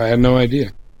thing, too. I had no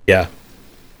idea. Yeah.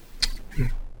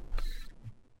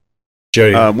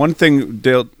 Jodie. One thing,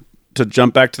 Dale, to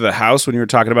jump back to the house when you were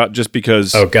talking about, just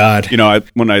because, oh God,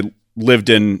 when I lived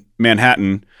in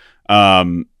Manhattan,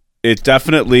 it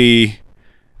definitely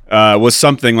was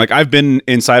something. Like, I've been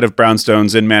inside of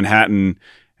brownstones in Manhattan,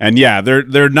 and yeah,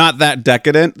 they're not that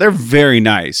decadent. They're very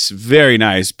nice,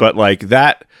 but like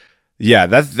that. Yeah,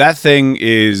 that thing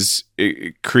is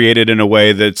created in a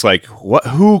way that's like,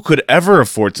 who could ever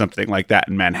afford something like that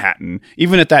in Manhattan?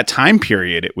 Even at that time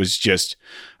period, it was just,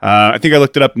 I think I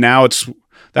looked it up now.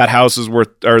 That house is worth,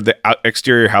 or the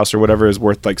exterior house or whatever is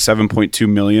worth like 7.2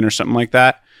 million or something like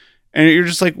that. And you're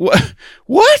just like, what?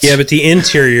 Yeah, but the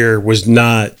interior was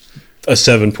not a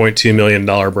 $7.2 million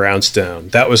brownstone.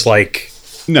 That was like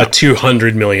a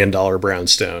 $200 million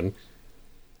brownstone.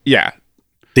 Yeah.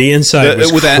 The inside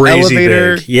was with crazy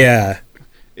elevator, big. Yeah.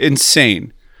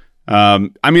 Insane. I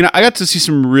mean, I got to see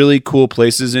some really cool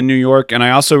places in New York, and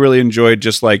I also really enjoyed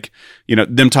just like,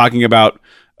 them talking about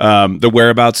the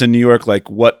whereabouts in New York, like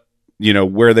what,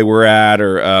 where they were at,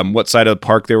 or what side of the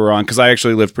park they were on. Because I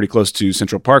actually lived pretty close to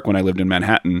Central Park when I lived in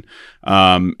Manhattan.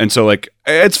 And so like,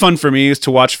 it's fun for me is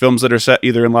to watch films that are set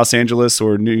either in Los Angeles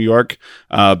or New York,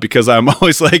 because I'm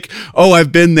always like, oh,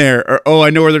 I've been there, or, oh,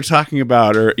 I know where they're talking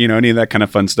about, or, any of that kind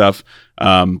of fun stuff.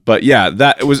 But yeah,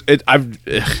 that was it.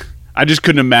 I just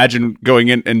couldn't imagine going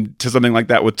into something like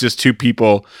that with just two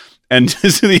people. And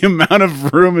just the amount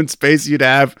of room and space you'd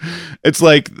have, it's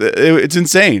like, it's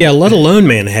insane. Yeah, let alone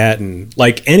Manhattan.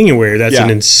 Like anywhere, that's an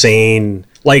insane,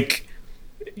 like,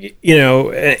 you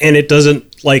know, and it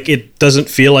doesn't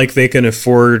feel like they can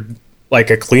afford like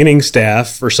a cleaning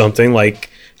staff or something. Like,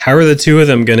 how are the two of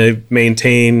them going to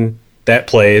maintain that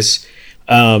place?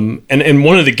 And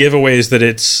one of the giveaways that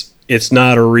it's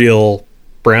not a real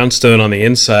brownstone on the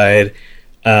inside,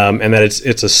 and that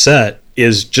it's a set,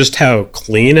 is just how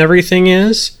clean everything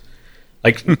is.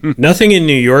 Like nothing in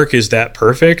New York is that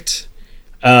perfect.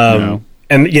 No.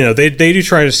 And you know, they do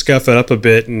try to scuff it up a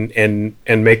bit and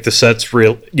make the sets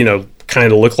real, you know,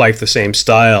 kind of look like the same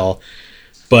style.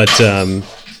 But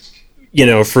you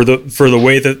know, for the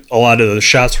way that a lot of the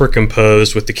shots were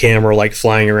composed with the camera like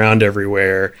flying around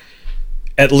everywhere,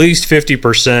 at least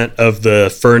 50% of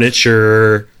the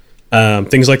furniture,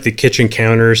 things like the kitchen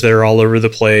counters that are all over the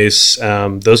place,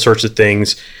 those sorts of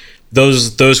things,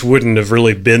 those wouldn't have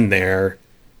really been there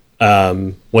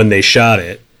when they shot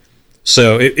it.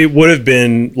 So it would have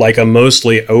been like a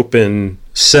mostly open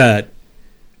set,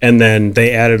 and then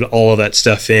they added all of that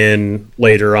stuff in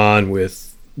later on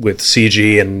with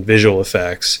CG and visual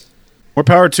effects. More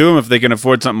power to them if they can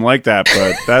afford something like that,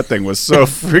 but that thing was so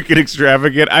freaking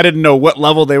extravagant. I didn't know what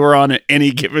level they were on at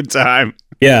any given time.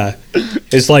 Yeah.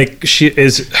 It's like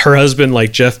her husband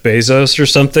like Jeff Bezos or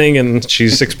something, and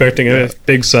she's expecting a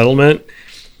big settlement.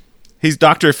 He's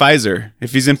Dr. Pfizer.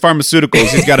 If he's in pharmaceuticals,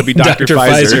 he's got to be Dr.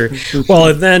 Pfizer. Well,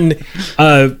 and then,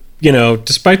 you know,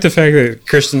 despite the fact that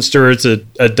Kristen Stewart's a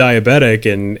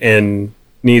diabetic and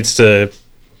needs to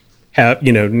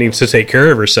take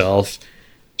care of herself,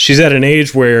 she's at an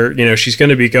age where, you know, she's going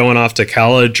to be going off to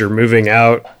college or moving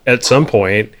out at some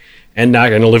point and not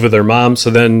going to live with her mom. So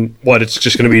then it's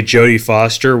just going to be Jodie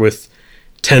Foster with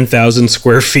 10,000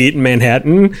 square feet in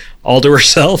Manhattan all to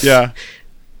herself. Yeah.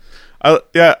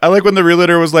 I like when the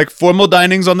realtor was like, formal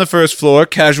dining's on the first floor,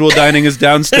 casual dining is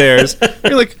downstairs.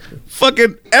 You're like,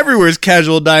 fucking everywhere's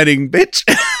casual dining, bitch.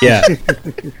 Yeah.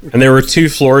 And there were 2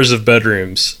 floors of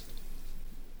bedrooms.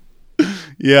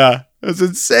 Yeah. That's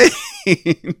insane.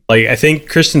 Like, I think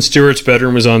Kristen Stewart's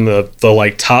bedroom was on the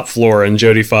like top floor, and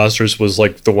Jodie Foster's was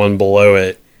like the one below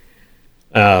it.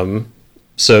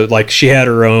 So like she had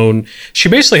her own. She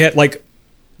basically had like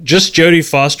just Jodie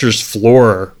Foster's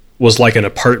floor was like an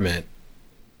apartment.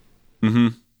 Mm-hmm.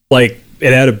 Like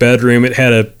it had a bedroom. It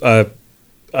had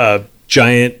a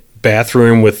giant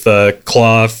bathroom with a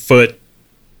claw foot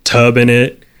tub in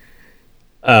it.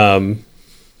 I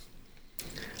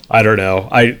don't know.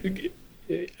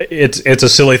 It's a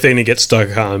silly thing to get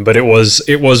stuck on, but it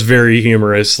was very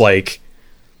humorous. Like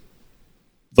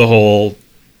the whole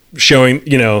showing,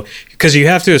 you know, because you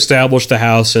have to establish the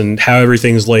house and how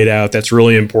everything's laid out. That's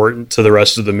really important to the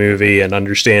rest of the movie, and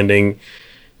understanding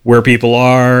where people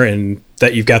are and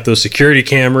that you've got those security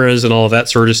cameras and all of that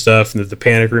sort of stuff, and that the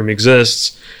panic room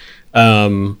exists.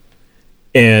 And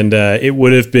it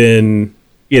would have been,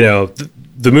 you know,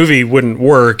 the movie wouldn't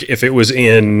work if it was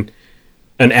in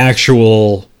an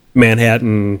actual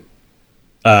Manhattan,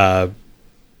 an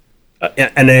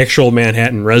actual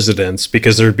Manhattan residence,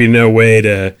 because there'd be no way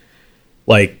to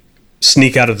like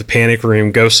sneak out of the panic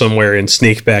room, go somewhere, and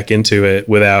sneak back into it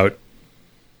without,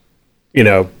 you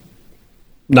know,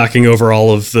 knocking over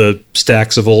all of the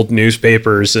stacks of old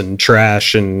newspapers and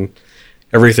trash and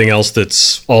everything else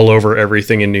that's all over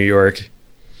everything in New York.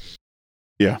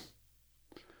 Yeah.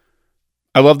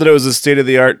 I love that it was a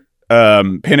state-of-the-art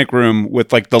panic room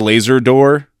with like the laser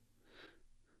door.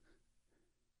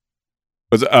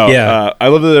 I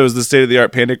love that it was the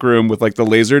state-of-the-art panic room with like the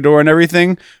laser door and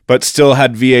everything, but still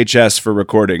had VHS for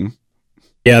recording.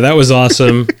 Yeah, that was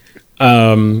awesome.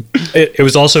 It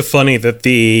was also funny that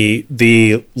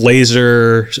the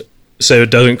laser, so it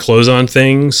doesn't close on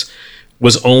things,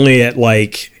 was only at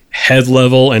like head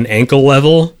level and ankle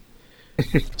level,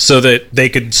 so that they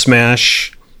could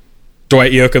smash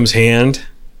Dwight Yoakam's hand.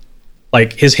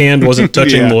 Like his hand wasn't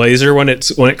touching the laser when it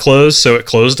closed, so it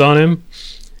closed on him.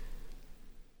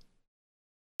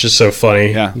 Just so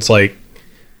funny. Yeah. It's like,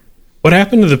 what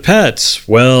happened to the pets?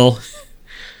 Well,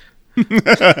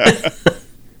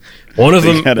 one of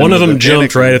them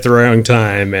jumped right at the wrong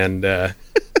time, and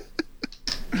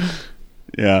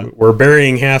yeah, we're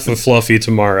burying half of Fluffy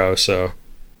tomorrow. So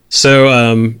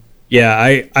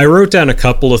yeah, I wrote down a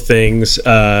couple of things.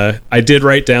 I did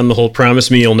write down the whole "promise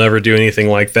me you'll never do anything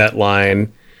like that"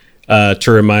 line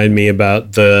to remind me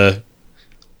about the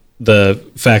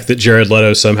fact that Jared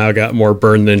Leto somehow got more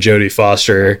burned than Jodie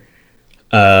Foster,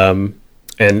 and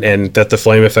that the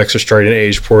flame effects are starting to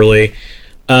age poorly.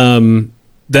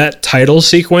 that title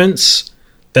sequence,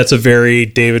 that's a very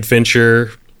David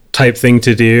Fincher type thing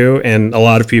to do, and a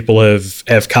lot of people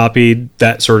have copied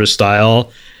that sort of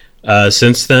style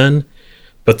since then.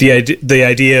 But the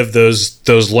idea of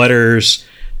those letters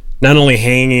not only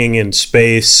hanging in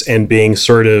space and being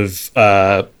sort of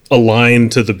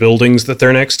aligned to the buildings that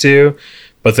they're next to,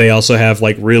 but they also have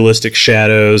like realistic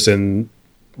shadows, and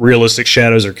realistic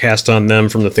shadows are cast on them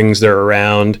from the things they're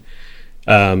around,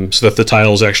 so that the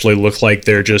titles actually look like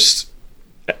they're just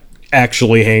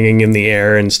actually hanging in the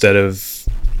air instead of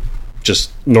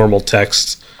just normal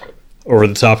text over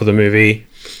the top of the movie.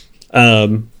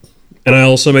 And I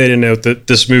also made a note that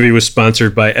this movie was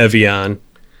sponsored by Evian.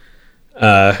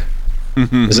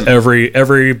 Because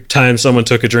every time someone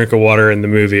took a drink of water in the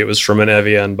movie, it was from an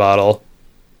Evian bottle.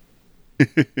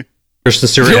 Kristen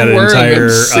Stewart had an entire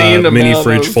mini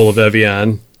fridge full of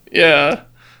Evian. Yeah.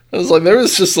 I was like, there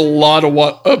was just a lot of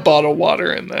a bottle of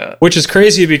water in that. Which is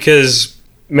crazy because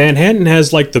Manhattan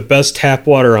has like the best tap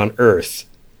water on Earth.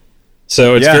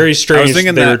 So it's very strange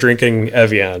that they were drinking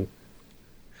Evian.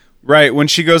 Right. When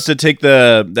she goes to take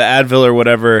the Advil or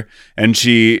whatever, and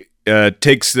she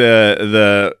takes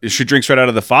she drinks right out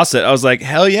of the faucet, I was like,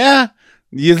 hell yeah.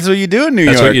 That's what you do in New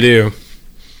York. That's what you do.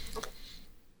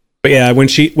 But yeah, when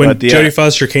Jodie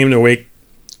Foster came to wake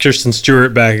Kristen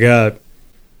Stewart back up,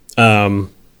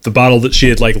 the bottle that she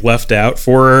had like left out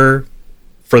for her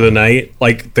for the night,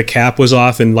 like the cap was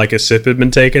off and like a sip had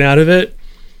been taken out of it,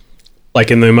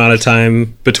 like in the amount of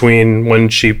time between when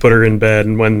she put her in bed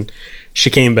and when she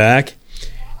came back.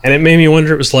 And it made me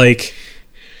wonder, it was like,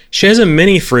 she has a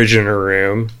mini fridge in her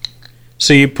room,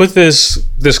 so you put this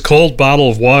cold bottle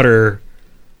of water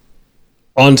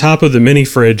on top of the mini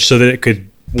fridge so that it could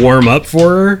warm up for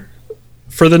her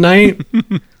for the night.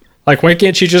 Like, why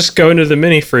can't she just go into the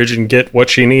mini fridge and get what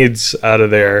she needs out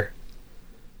of there?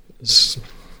 It's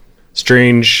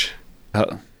strange.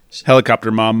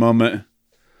 Helicopter mom moment.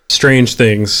 Strange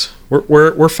things.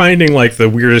 We're finding like the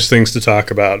weirdest things to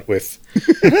talk about with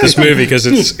this movie because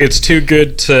it's too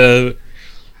good to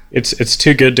it's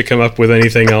too good to come up with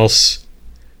anything else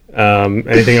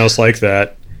like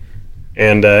that.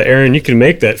 And Aaron, you can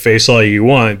make that face all you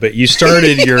want, but you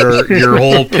started your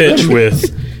whole pitch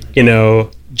with,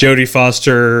 Jodie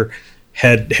Foster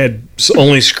had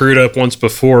only screwed up once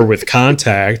before with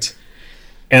Contact.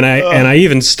 And I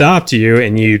even stopped you,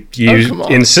 and you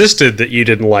insisted that you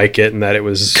didn't like it and that it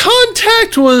was...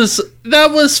 Contact was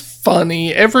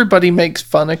funny. Everybody makes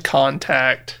fun of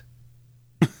Contact.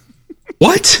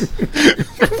 What?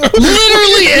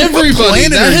 Literally everybody.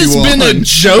 That has been a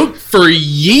joke for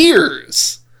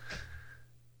years.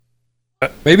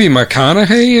 Maybe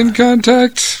McConaughey in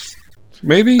Contact?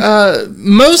 Maybe?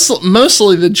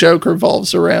 Mostly the joke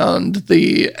revolves around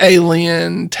the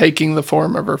alien taking the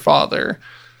form of her father.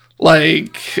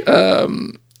 There's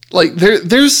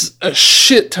a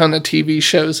shit ton of TV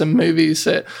shows and movies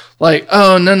that,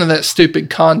 none of that stupid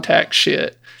Contact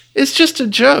shit. It's just a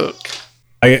joke.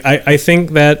 I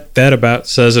think that about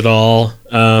says it all,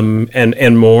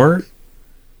 and more.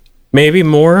 Maybe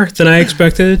more than I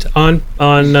expected on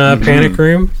Panic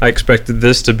Room. I expected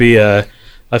this to be a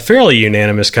fairly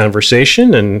unanimous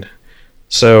conversation, and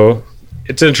so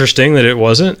it's interesting that it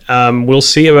wasn't. We'll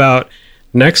see about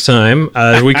next time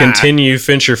as we continue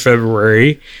Fincher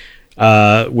February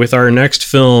with our next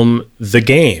film, The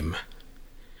Game.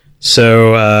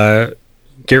 So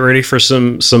get ready for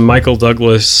some Michael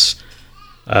Douglas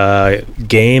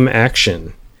game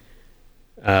action.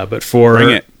 But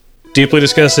for Deeply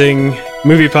Discussing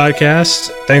Movie Podcast,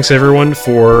 thanks everyone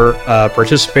for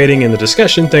participating in the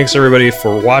discussion. Thanks everybody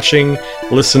for watching,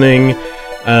 listening,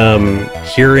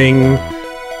 hearing,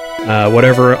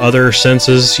 whatever other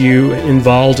senses you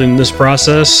involved in this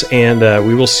process. And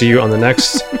we will see you on the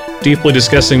next Deeply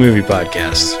Discussing Movie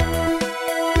Podcast.